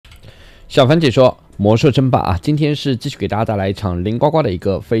小凡解说魔兽争霸啊，今天是继续给大家带来一场零呱呱的一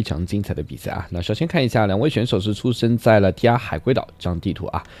个非常精彩的比赛啊。那首先看一下，两位选手是出生在了 TR 海龟岛这张地图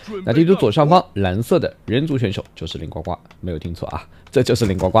啊。那地图左上方蓝色的人族选手就是零呱呱，没有听错啊，这就是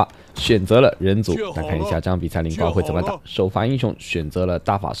零呱呱选择了人族。那看一下这场比赛零呱会怎么打。首发英雄选择了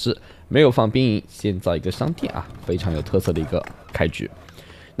大法师，没有放兵营，先造一个商店啊，非常有特色的一个开局。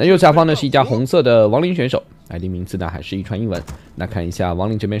那右下方呢是一家红色的亡灵选手。ID 名字呢还是一串英文。那看一下亡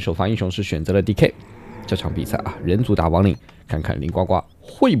灵这边首发英雄是选择了 DK。这场比赛啊，人族打亡灵，看看零呱呱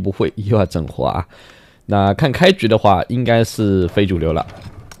会不会又要整活啊？那看开局的话，应该是非主流了。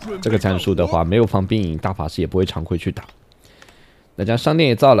这个战术的话，没有放兵营，大法师也不会常规去打。那将商店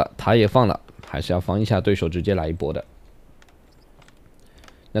也造了，塔也放了，还是要防一下对手直接来一波的。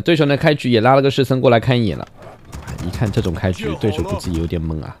那对手呢，开局也拉了个士僧过来看一眼了。一看这种开局，对手估计有点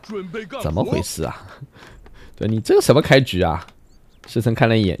懵啊，怎么回事啊？对你这个什么开局啊？士僧看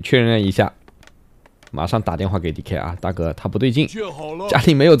了一眼，确认了一下，马上打电话给 DK 啊，大哥，他不对劲，家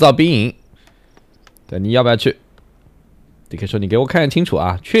里没有造兵营，对，你要不要去 ？DK 说你给我看清楚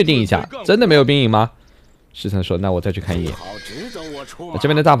啊，确定一下，真的没有兵营吗？士僧说那我再去看一眼。那这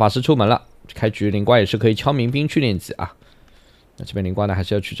边的大法师出门了，开局灵瓜也是可以敲民兵去练级啊。那这边灵瓜呢，还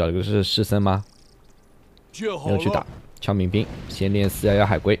是要去找一个士僧吗？没有去打，敲民兵，先练411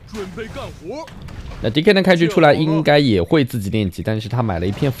海龟。那 DK 的开局出来应该也会自己练级，但是他买了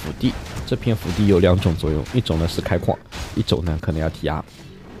一片腹地，这片腹地有两种作用，一种呢是开矿，一种呢可能要 TR。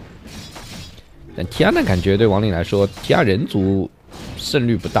但 TR 呢感觉对亡灵来说 ，TR 人族胜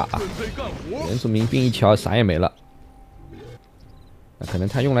率不大啊，人族民兵一敲啥也没了，那可能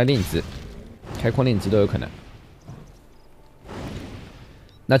他用来练级，开矿练级都有可能。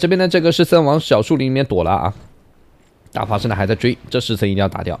那这边的这个士僧往小树林里面躲了啊。大法师呢还在追，这士僧一定要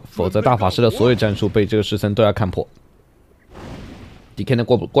打掉，否则大法师的所有战术被这个士僧都要看破。DK 呢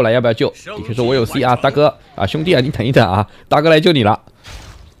过来要不要救 ？DK 说我有 C 啊，大哥啊，兄弟啊，你等一等啊，大哥来救你了。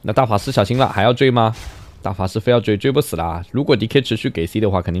那大法师小心了，还要追吗？大法师非要追，追不死了啊！如果 DK 持续给 C 的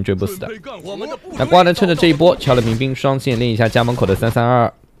话，肯定追不死的。那瓜呢趁着这一波敲了民兵双线，练一下家门口的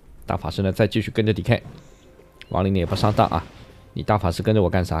3322。大法师呢再继续跟着 DK， 亡灵呢也不上当啊！你大法师跟着我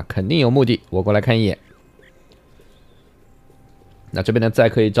干啥？肯定有目的，我过来看一眼。那这边呢，再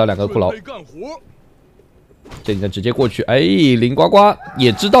可以招两个骷髅，这里呢直接过去。哎，零呱呱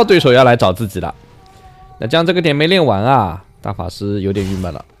也知道对手要来找自己了。那这样这个点没练完啊，大法师有点郁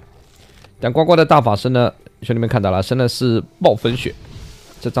闷了。但呱呱的大法师呢，兄弟们看到了，升的是暴风雪。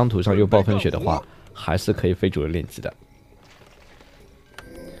这张图上有暴风雪的话，还是可以非主流练级的。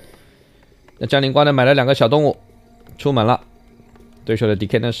那这样零呱呢买了两个小动物，出门了。对手的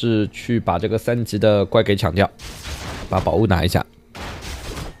DK 呢是去把这个3级的怪给抢掉，把宝物拿一下。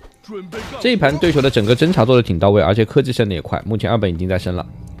这一盘对手的整个侦查做的挺到位，而且科技升的也快，目前2本已经在升了。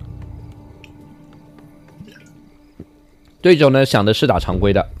对手呢想的是打常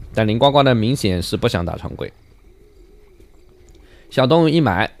规的，但零呱呱呢明显是不想打常规。小动物一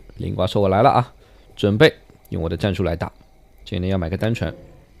买，零呱说我来了啊，准备用我的战术来打。这里呢要买个单传，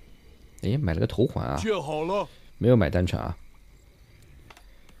哎，买了个头环啊，没有买单传啊。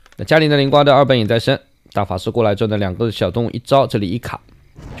那家里的零呱的2本也在升，大法师过来之后呢，两个小动物一招，这里一卡，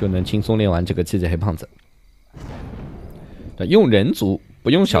就能轻松练完这个7级黑胖子。那用人族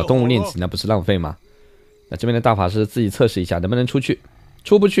不用小动物练级，那不是浪费吗？那这边的大法师自己测试一下能不能出去，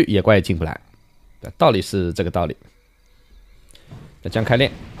出不去野怪也进不来，道理是这个道理。那这样开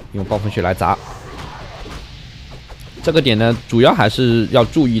练，用暴风雪来砸。这个点呢，主要还是要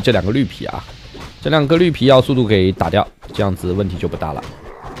注意这两个绿皮啊，这两个绿皮要速度给打掉，这样子问题就不大了。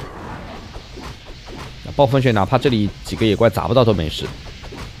暴风雪哪怕这里几个野怪砸不到都没事，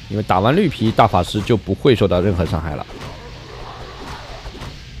因为打完绿皮大法师就不会受到任何伤害了。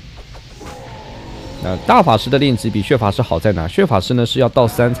那大法师的练级比血法师好在哪？血法师呢是要到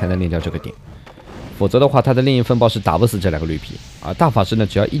3才能练掉这个点，否则的话他的炼狱风暴是打不死这两个绿皮，而大法师呢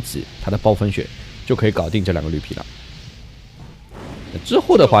只要1级，他的暴风雪就可以搞定这两个绿皮了。那之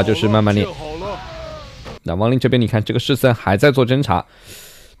后的话就是慢慢练。那亡灵这边你看这个士僧还在做侦查。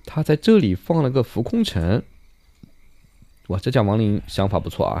他在这里放了个浮空城，哇，这家亡灵想法不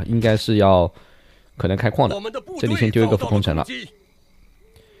错啊，应该是要可能开矿的。这里先丢一个浮空城了。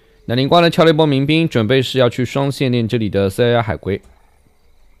那灵瓜呢敲了一波民兵，准备是要去双线练这里的411海龟。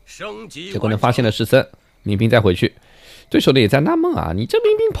结果呢发现了士僧，民兵再回去，对手的也在纳闷啊，你这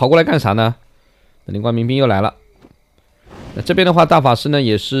民兵跑过来干啥呢？那灵瓜民兵又来了。那这边的话，大法师呢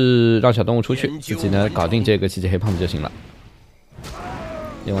也是让小动物出去，自己呢搞定这个7级黑胖子就行了。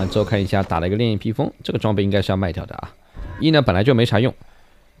练完之后看一下，打了一个炼狱披风，这个装备应该是要卖掉的啊。一呢本来就没啥用，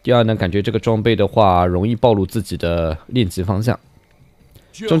第二呢感觉这个装备的话容易暴露自己的练级方向。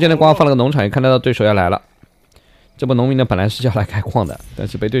中间的瓜放了个农场，也看得到对手要来了。这波农民呢本来是要来开矿的，但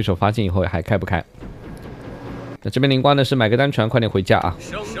是被对手发现以后还开不开。那这边灵瓜呢是买个单船，快点回家啊！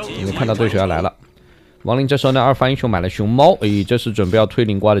因为看到对手要来了。亡灵这时候呢二发英雄买了熊猫，这是准备要推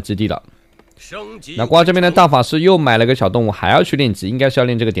灵瓜的基地了。那瓜这边的大法师又买了个小动物，还要去练级，应该是要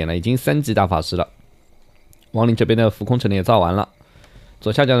练这个点了，已经3级大法师了。亡灵这边的浮空城也造完了，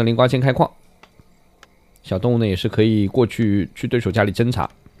左下角的灵瓜先开矿。小动物呢也是可以过去对手家里侦查。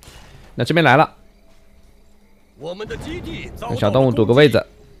那这边来了，我们的基地小动物堵个位子，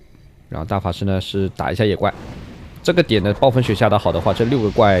然后大法师呢是打一下野怪。这个点的暴风雪下得好的话，这6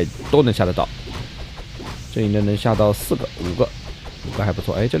个怪都能下得到。这里呢能下到4个、5个还不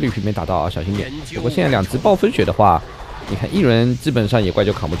错。这绿皮没打到啊，小心点。不过现在2级暴风雪的话，你看一轮基本上野怪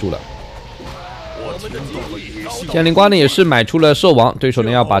就扛不住了。现在灵瓜呢也是买出了兽王，对手呢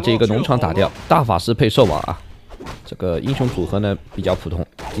要把这个农场打掉，大法师配兽王啊，这个英雄组合呢比较普通，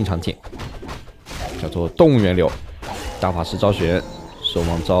经常见，叫做动物源流，大法师招雪人，兽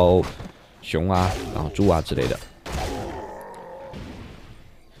王招熊啊，然后猪啊之类的。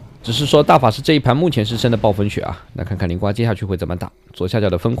只是说大法师这一盘目前是升的暴风雪啊，那看看灵瓜接下去会怎么打。左下角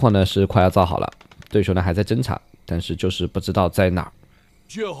的分矿呢是快要造好了，对手呢还在侦查，但是就是不知道在哪儿。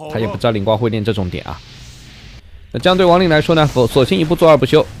他也不知道灵瓜会练这种点啊。那这样对亡灵来说呢，索性一不做二不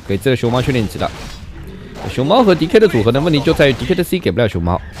休，给自己的熊猫去练级了。熊猫和 DK 的组合的问题就在于 DK 的 C 给不了熊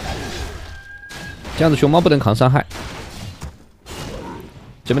猫，这样子熊猫不能扛伤害。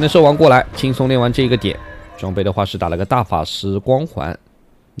这边的兽王过来，轻松练完这一个点。装备的话是打了个大法师光环，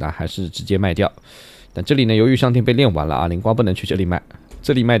那还是直接卖掉。但这里呢，由于上天被练完了啊，灵瓜不能去这里卖，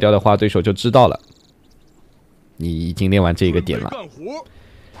这里卖掉的话，对手就知道了你已经练完这一个点了。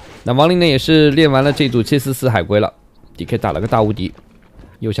那亡灵呢也是练完了这组744海龟了 ，DK 打了个大无敌。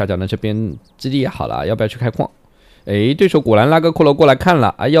右下角呢这边基地也好了，要不要去开矿？对手果然拉个骷髅过来看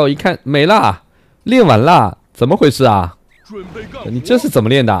了，哎呦一看没了，练完了，怎么回事啊？你这是怎么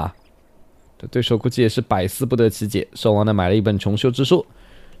练的啊？对手估计也是百思不得其解。兽王呢买了一本重修之书，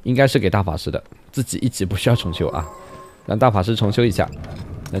应该是给大法师的，自己一级不需要重修啊，让大法师重修一下。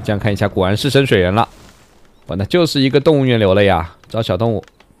那这样看一下，果然是升水人了，那就是一个动物源流了呀，找小动物。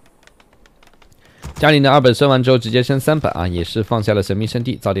家里呢2本升完之后直接升3本啊，也是放下了神秘圣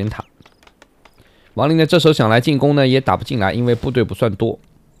地造点塔。亡灵呢这时候想来进攻呢也打不进来，因为部队不算多。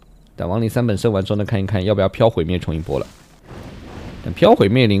但亡灵3本升完之后呢，看一看要不要飘毁灭冲一波了。但飘毁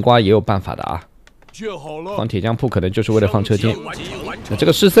灭灵瓜也有办法的啊，放铁匠铺可能就是为了放车间。那这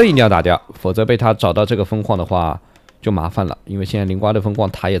个尸僧一定要打掉，否则被他找到这个分矿的话就麻烦了，因为现在灵瓜的分矿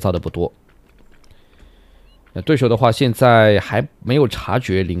塔也造的不多。那对手的话现在还没有察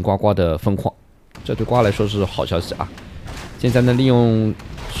觉灵呱呱的分矿，这对瓜来说是好消息啊！现在呢，利用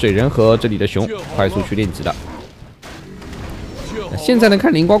水人和这里的熊快速去练级了。现在呢，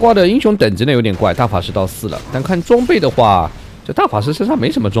看灵呱呱的英雄等级呢有点怪，大法师到4了，但看装备的话，这大法师身上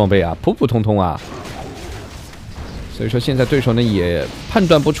没什么装备啊，普普通通啊。所以说现在对手呢也判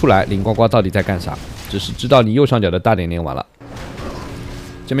断不出来灵呱呱到底在干啥，只是知道你右上角的大点练完了。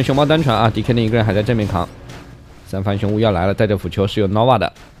这边熊猫单传啊 ，DK 呢一个人还在正面扛。3番熊巫要来了，带着斧球是有 Nova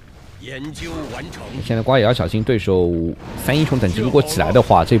的。研究完成。现在瓜也要小心，对手3英雄等级如果起来的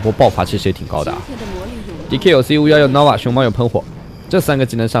话，这波爆发其实也挺高的啊。DK 有 C 巫妖有 Nova， 熊猫有喷火，这3个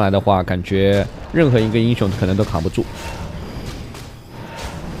技能上来的话，感觉任何一个英雄可能都扛不住。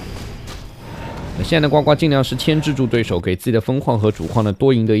那现在的呱呱尽量是牵制住对手，给自己的分矿和主矿呢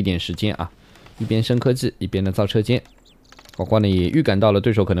多赢得一点时间啊，一边升科技，一边呢造车间。呱呱呢也预感到了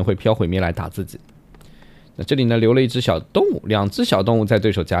对手可能会飘毁灭来打自己。那这里呢留了一只小动物，2只小动物在对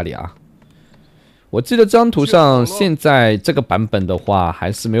手家里啊。我记得这张图上现在这个版本的话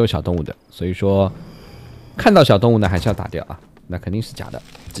还是没有小动物的，所以说看到小动物呢还是要打掉啊。那肯定是假的，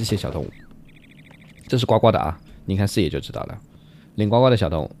机械小动物。这是呱呱的啊，你看视野就知道了。领呱呱的小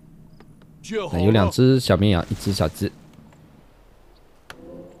动物，那有2只小绵羊，1只小鸡。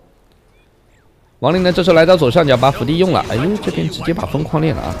亡灵呢这时候来到左上角把斧地用了，哎呦这边直接把分矿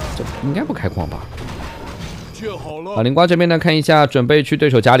练了啊，这应该不开矿吧？啊，灵瓜这边呢，看一下，准备去对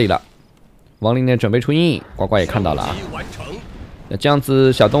手家里了。亡灵呢，准备出阴影，呱呱也看到了啊。那这样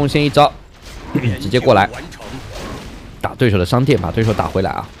子，小动物先一招，直接过来打对手的商店，把对手打回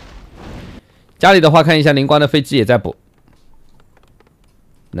来啊。家里的话，看一下灵瓜的飞机也在补，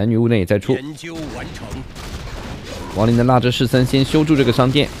男女巫呢也在出。亡灵的拉着士僧先修筑这个商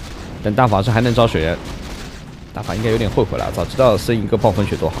店，等大法师还能招水人。大法应该有点后悔了，早知道升一个暴风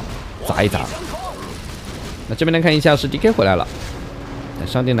雪多好，砸一砸。那这边来看一下是 DK 回来了，但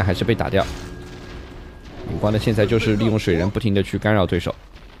商店呢还是被打掉。灵瓜呢现在就是利用水人不停的去干扰对手。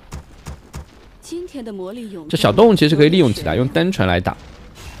这小动物其实可以利用起来，用单传来打，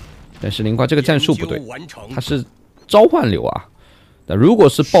但是灵瓜这个战术不对，它是召唤流啊。那如果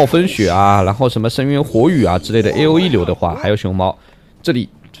是暴风雪啊，然后什么深渊火雨啊之类的 AOE 流的话，还有熊猫，这里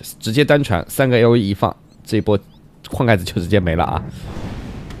直接单传3个 AOE 一放，这一波矿盖子就直接没了啊。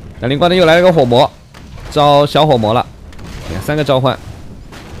那灵瓜呢又来了个火魔，招小火魔了，你看3个召唤，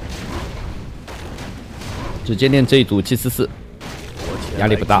直接练这一组744，压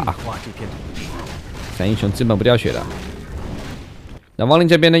力不大啊。3英雄基本不掉血的。那亡灵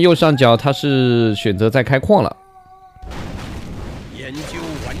这边的右上角，他是选择在开矿了。研究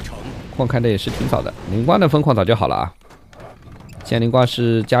完成。矿开的也是挺早的，灵瓜的分矿早就好了啊。现在灵瓜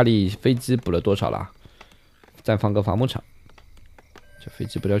是家里飞机补了多少了？再放个伐木场。这飞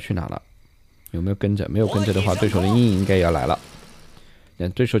机不知道去哪了？有没有跟着？没有跟着的话，对手的阴影应该也要来了。那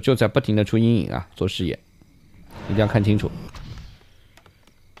对手就在不停的出阴影啊，做视野，一定要看清楚。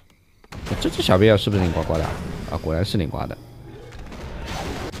这只小鳖是不是灵瓜瓜的啊？果然是灵瓜的。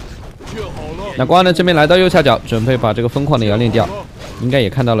那瓜呢这边来到右下角，准备把这个分矿的也要练掉，应该也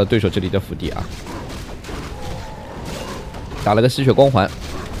看到了对手这里的腹地啊，打了个吸血光环。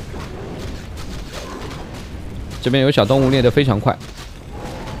这边有小动物练得非常快，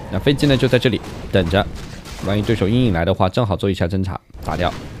那飞机呢就在这里等着，万一对手阴影来的话，正好做一下侦查，打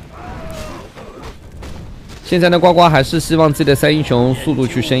掉。现在呢，呱呱还是希望自己的3英雄速度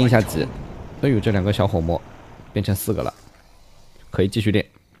去升一下级。哎呦，这2个小火魔变成4个了，可以继续练。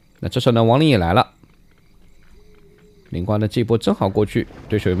那这时候呢，亡灵也来了，灵瓜的这一波正好过去，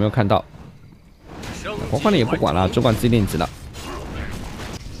对手有没有看到？呱呱呢也不管了，只管自己练级了。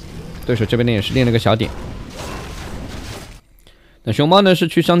对手这边呢也是练了个小点。那熊猫呢是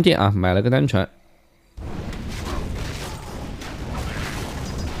去商店啊，买了个单传。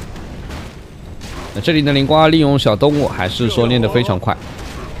那这里的灵瓜利用小动物，还是说练得非常快，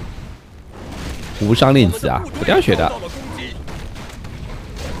无伤练级啊，不掉血的。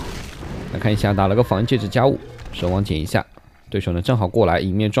来看一下，打了个防戒指加5，兽王减一下，对手呢正好过来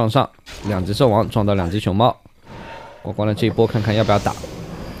迎面撞上，2只兽王撞到2只熊猫。呱呱呢这一波看看要不要打，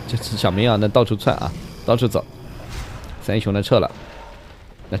这只小绵羊呢到处窜啊，到处走。3英雄呢撤了。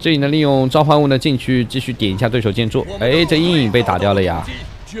那这里呢利用召唤物呢进去继续点一下对手建筑，哎，这阴影被打掉了呀。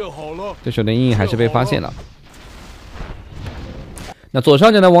对手的阴影还是被发现了。那左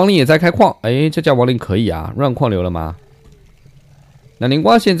上角的亡灵也在开矿，哎，这家亡灵可以啊，乱矿流了吗？那灵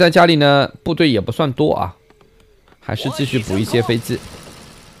瓜现在家里呢部队也不算多啊，还是继续补一些飞机，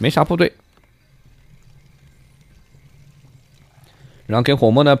没啥部队。然后给火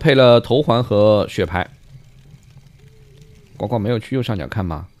魔呢配了头环和血牌。呱呱没有去右上角看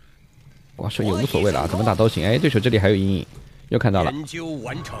吗？呱说也无所谓了啊，怎么打都行。哎，对手这里还有阴影，又看到了。研究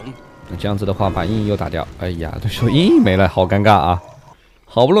完成。那这样子的话，把阴影又打掉。哎呀，对手阴影没了，好尴尬啊！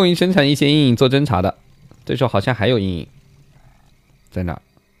好不容易生产一些阴影做侦查的，对手好像还有阴影，在哪？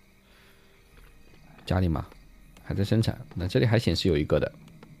家里嘛，还在生产。那这里还显示有一个的，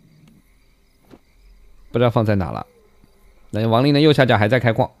不知道放在哪了。那亡灵的右下角还在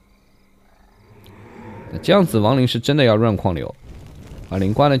开矿。那这样子，亡灵是真的要乱矿流。啊，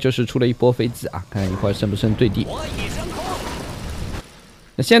灵瓜呢就是出了一波飞机啊，看一会儿升不升对地。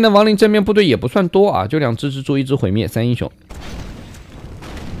那现在亡灵正面部队也不算多啊，就2只蜘蛛，1只毁灭，3英雄。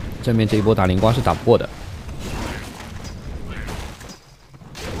正面这一波打灵瓜是打不过的。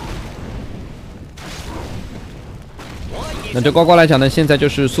那对呱呱来讲呢，现在就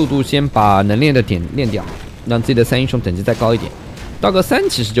是速度先把能练的点练掉，让自己的3英雄等级再高一点，到个3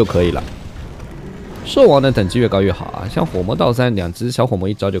其实就可以了。兽王的等级越高越好啊，像火魔到3，2只小火魔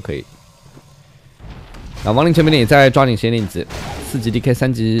1招就可以。那亡灵这边呢也在抓紧时间练级，4级 DK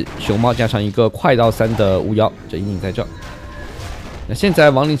 3级熊猫加上一个快到3的巫妖，这阴影在这。那现在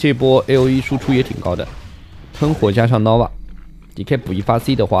亡灵这一波 AOE 输出也挺高的，喷火加上 Nova DK 补一发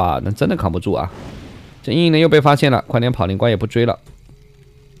C 的话，那真的扛不住啊。这阴影呢又被发现了，快点跑，灵瓜也不追了。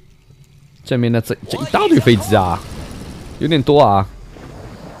正面的这一大堆飞机啊，有点多啊。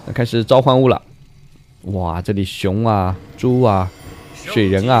那开始召唤物了。哇，这里熊啊、猪啊、水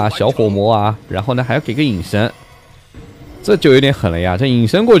人啊、小火魔啊，然后呢还要给个隐身，这就有点狠了呀！这隐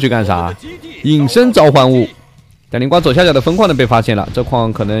身过去干啥？隐身召唤物。但灵瓜左下角的分矿呢被发现了，这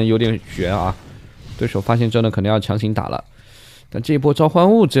矿可能有点悬啊，对手发现之后呢可能要强行打了。但这一波召唤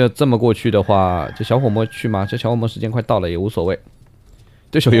物这么过去的话，这小火魔去吗？这小火魔时间快到了也无所谓。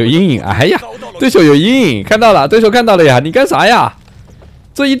对手有阴影，哎呀，对手有阴影，看到了，对手看到了呀！你干啥呀？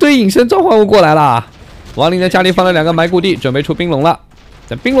这一堆隐身召唤物过来了。亡灵在家里放了2个埋骨地，准备出冰龙了。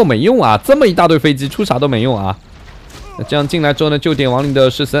但冰龙没用啊，这么一大堆飞机出啥都没用啊。那这样进来之后呢，就点亡灵的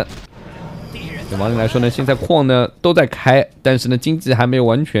式森。对亡灵来说呢，现在矿呢都在开，但是呢经济还没有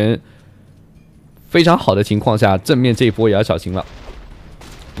完全非常好的情况下，正面这一波也要小心了。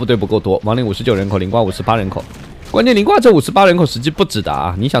部队不够多，亡灵59人口，灵瓜58人口。关键灵瓜这58人口实际不止的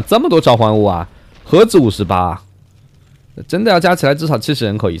啊！你想这么多召唤物啊，何止58啊？真的要加起来至少70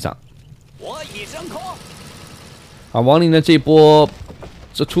人口以上。我已升空。啊，亡灵的这一波，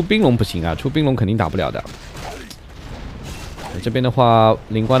这出冰龙不行啊，出冰龙肯定打不了的。这边的话，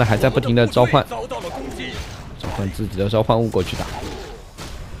灵瓜呢还在不停的召唤，召唤自己的召唤物过去打。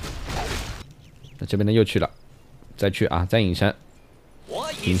那这边呢又去了，再去啊，再隐身。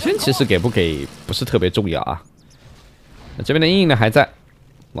隐身其实给不给不是特别重要啊。那这边的阴影呢还在，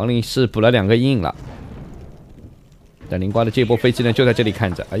亡灵是补了2个阴影了。但灵瓜的这波飞机呢就在这里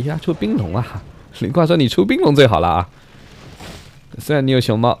看着，哎呀，出冰龙啊！灵瓜说你出冰龙最好了啊。虽然你有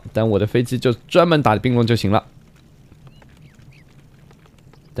熊猫，但我的飞机就专门打冰龙就行了。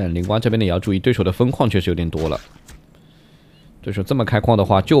但灵瓜这边呢也要注意，对手的分矿确实有点多了。对手这么开矿的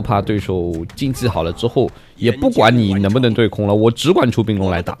话，就怕对手经济好了之后，也不管你能不能对空了，我只管出冰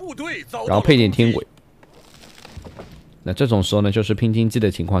龙来打，然后配点天鬼。那这种时候呢，就是拼经济的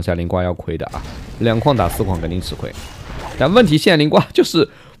情况下，灵瓜要亏的啊，2矿打4矿肯定吃亏。但问题现在灵瓜就是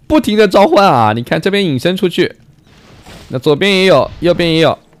不停的召唤啊，你看这边隐身出去，那左边也有，右边也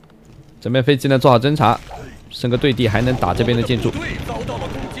有，这边飞机呢做好侦察，升个对地还能打这边的建筑。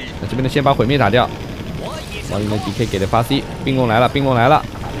那这边呢先把毁灭打掉。亡灵的 DK 给的发 C， 冰龙来了，冰龙来了。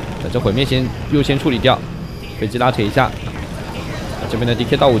那这毁灭先优先处理掉，飞机拉扯一下。那这边的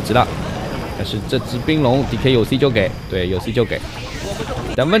DK 到5级了，但是这只冰龙 DK 有 C 就给，对，有 C 就给。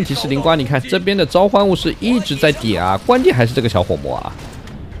但问题是灵瓜，你看这边的召唤物是一直在点啊，关键还是这个小火魔啊，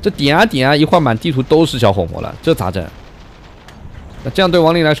这点啊点啊，一会儿满地图都是小火魔了，这咋整？那这样对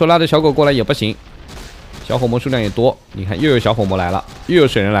亡灵来说，拉着小狗过来也不行。小火魔数量也多，你看又有小火魔来了，又有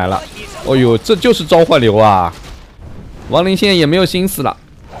水人来了。哦呦，这就是召唤流啊！亡灵现在也没有心思了，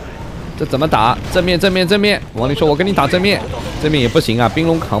这怎么打？正面正面正面！亡灵说：“我跟你打正面，正面也不行啊，冰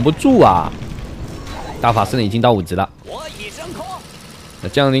龙扛不住啊。”大法师呢已经到5级了，那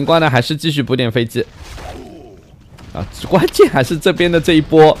这样灵瓜呢还是继续补点飞机啊，关键还是这边的这一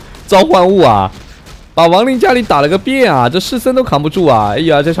波召唤物啊。把亡灵家里打了个遍啊，这士僧都扛不住啊！哎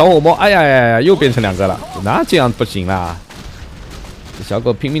呀，这小火魔，哎呀呀呀，又变成2个了，那这样不行啦！这小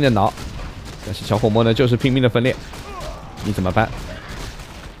狗拼命的挠，但是小火魔呢就是拼命的分裂，你怎么办？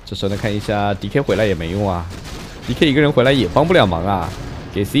这时候呢看一下 DK 回来也没用啊 ，DK 一个人回来也帮不了忙啊，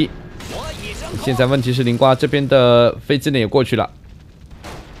给 C。现在问题是灵瓜这边的飞机呢也过去了，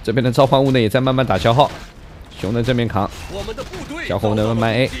这边的召唤物呢也在慢慢打消耗，熊呢正面扛，小火呢慢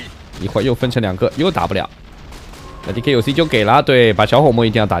慢 A。一会儿又分成2个，又打不了。那 DK 有 C 就给了，对，把小火魔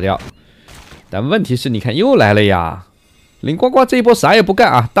一定要打掉。但问题是，你看又来了呀！灵呱呱这一波啥也不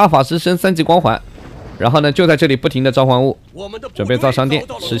干啊，大法师升3级光环，然后呢就在这里不停的召唤物，准备造商店，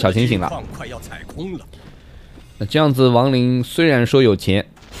吃小星星了。那这样子亡灵虽然说有钱，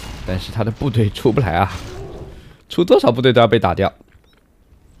但是他的部队出不来啊，出多少部队都要被打掉。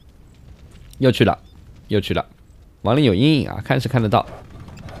又去了，又去了，亡灵有阴影啊，看是看得到。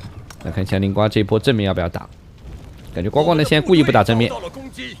那看一下灵瓜这一波正面要不要打？感觉呱呱呢现在故意不打正面，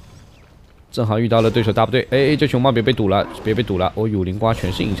正好遇到了对手大部队。哎，这熊猫别被堵了，别被堵了！哦呦，灵瓜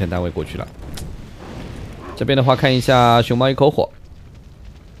全是隐身单位过去了。这边的话看一下熊猫一口火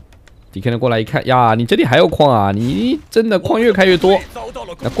 ，DK 呢过来一看呀，你这里还有矿啊！你真的矿越开越多。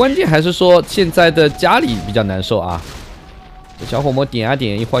那关键还是说现在的家里比较难受啊。这小火魔点啊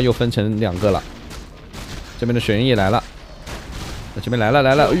点，一会儿又分成2个了。这边的水人也来了。那这边来了，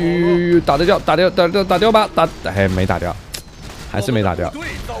哎呦，打得掉，打掉吧，哎，没打掉，还是没打掉。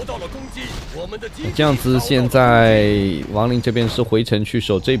这样子，现在亡灵这边是回城去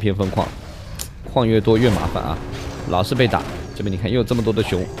守这片分矿，矿越多越麻烦啊，老是被打。这边你看又有这么多的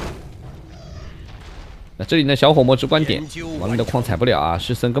熊，那这里呢小火魔直观点，亡灵的矿踩不了啊，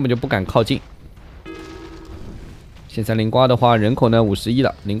士僧根本就不敢靠近。现在灵瓜的话，人口呢51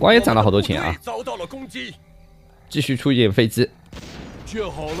了，灵瓜也攒了好多钱啊，继续出一点飞机。建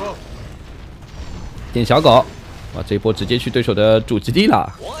好了，点小狗，哇！这一波直接去对手的主基地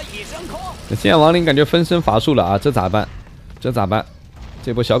了。那现在亡灵感觉分身乏术了啊，这咋办？这咋办？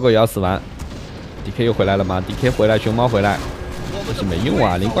这波小狗也要死完。DK 又回来了吗 ？DK 回来，熊猫回来，但是没用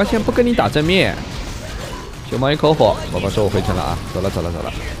啊！灵瓜现在不跟你打正面。熊猫一口火，宝宝说我回城了啊，走了。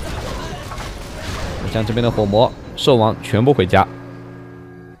那像这边的火魔、兽王全部回家。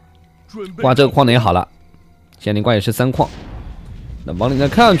哇，这个矿能也好了，现在灵瓜也是3矿。那亡灵呢？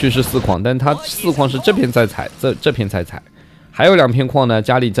看上去是4矿，但他4矿是这片在采，这片在采，还有2片矿呢。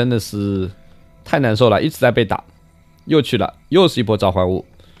家里真的是太难受了，一直在被打，又去了，又是一波召唤物。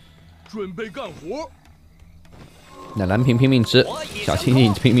准备干活。那蓝屏拼命吃，小星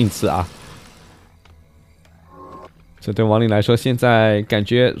星拼命吃啊。这对亡灵来说，现在感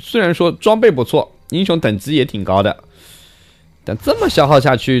觉虽然说装备不错，英雄等级也挺高的，但这么消耗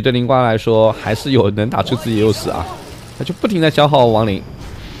下去，对灵瓜来说还是有能打出自己优势啊。他就不停地消耗亡灵。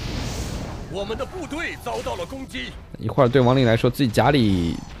我们的部队遭到了攻击。一会儿对亡灵来说，自己家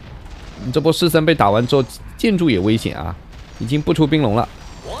里这波尸僧被打完之后，建筑也危险啊，已经不出冰龙了。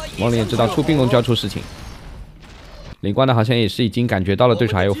亡灵也知道出冰龙就要出事情。灵瓜呢，好像也是已经感觉到了对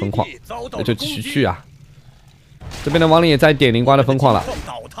手还有分矿，那就继续去啊。这边的亡灵也在点灵瓜的分矿了，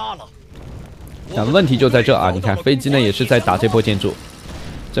但问题就在这啊！你看飞机呢也是在打这波建筑，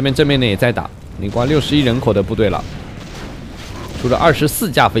这边正面呢也在打灵瓜61人口的部队了，出了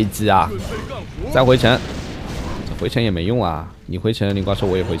24架飞机啊！再回城，这回城也没用啊！你回城，灵瓜说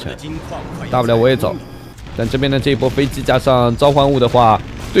我也回城，大不了我也走。但这边的这一波飞机加上召唤物的话，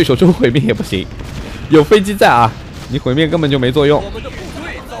对手说毁灭也不行，有飞机在啊，你毁灭根本就没作用。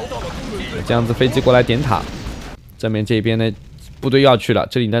这样子飞机过来点塔。正面这边呢，部队要去了，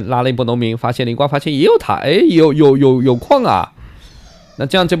这里呢拉了一波农民，发现灵瓜发现也有塔，哎，有矿啊，那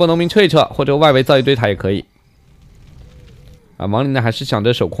这样这波农民撤一撤，或者外围造一堆塔也可以。啊，亡灵呢还是想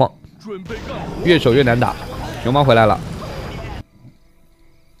着守矿，越守越难打。熊猫回来了，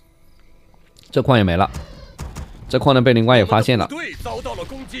这矿也没了，这矿呢被灵瓜也发现了。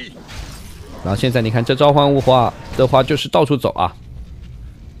然后现在你看这召唤物的话就是到处走啊。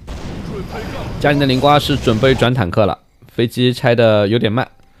家里的灵瓜是准备转坦克了，飞机拆的有点慢，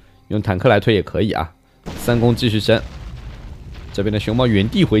用坦克来推也可以啊。3攻继续升，这边的熊猫原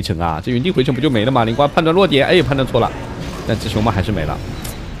地回城啊，这原地回城不就没了吗？灵瓜判断落点，哎，判断错了，但这熊猫还是没了。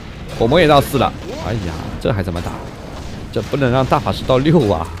火魔也到4了，哎呀，这还怎么打？这不能让大法师到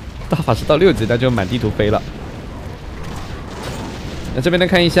6啊！大法师到6级，那就满地图飞了。那这边呢，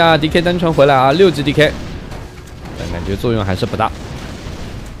看一下 DK 单传回来啊，6级 DK， 但感觉作用还是不大。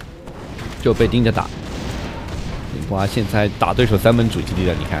就被盯着打，灵瓜现在打对手3门主基地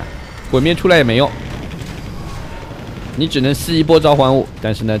了，你看，毁灭出来也没用，你只能吸一波召唤物，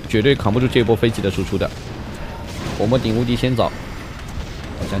但是呢，绝对扛不住这波飞机的输出的。火魔顶无敌先走，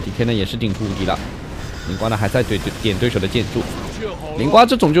好像 DK 呢也是顶出无敌了，灵瓜呢还在点对手的建筑，灵瓜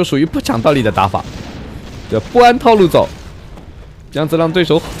这种就属于不讲道理的打法，对，不按套路走，这样子让对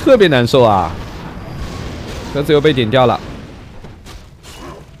手特别难受啊。车子又被点掉了。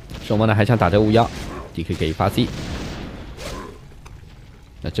熊猫呢还想打这巫妖 ，DK 给一发 C。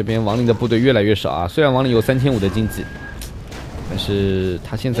那这边亡灵的部队越来越少啊，虽然亡灵有3500的经济，但是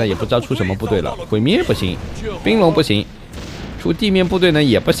他现在也不知道出什么部队了，毁灭不行，冰龙不行，出地面部队呢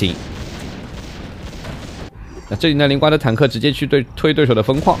也不行。那这里呢，灵瓜的坦克直接去推对手的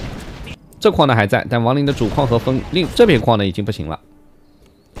分矿，这矿呢还在，但亡灵的主矿和这片矿呢已经不行了。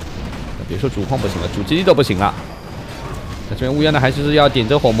那别说主矿不行了，主基地都不行了。那这边乌鸦呢还是要点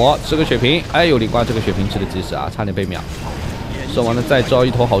着火魔吃个血瓶，哎呦，灵瓜这个血瓶吃的及时啊，差点被秒。射完了再招一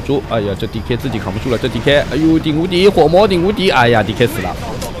头好猪，哎呀，这 DK 自己扛不住了，这 DK， 哎呦，顶无敌，火魔顶无敌，哎呀 ，DK 死了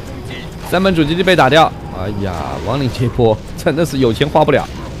，3门主基地被打掉，哎呀，亡灵这波真的是有钱花不了。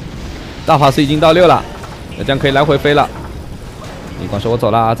大法师已经到6了，那这样可以来回飞了。灵瓜说我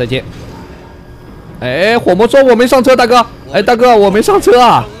走了啊，再见。哎，火魔说我没上车，大哥，哎，大哥我没上车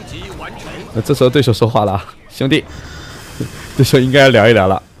啊。那这时候对手说话了，兄弟。这时候应该要聊一聊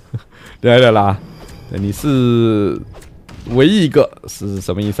了，聊一聊啦。你是唯一一个是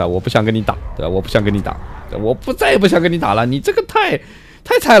什么意思啊？我不想跟你打，对吧？我不想跟你打，我再也不想跟你打了。你这个太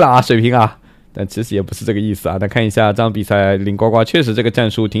菜了啊，水平啊！但其实也不是这个意思啊。那看一下这场比赛，灵呱呱确实这个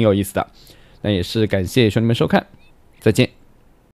战术挺有意思的。那也是感谢兄弟们收看，再见。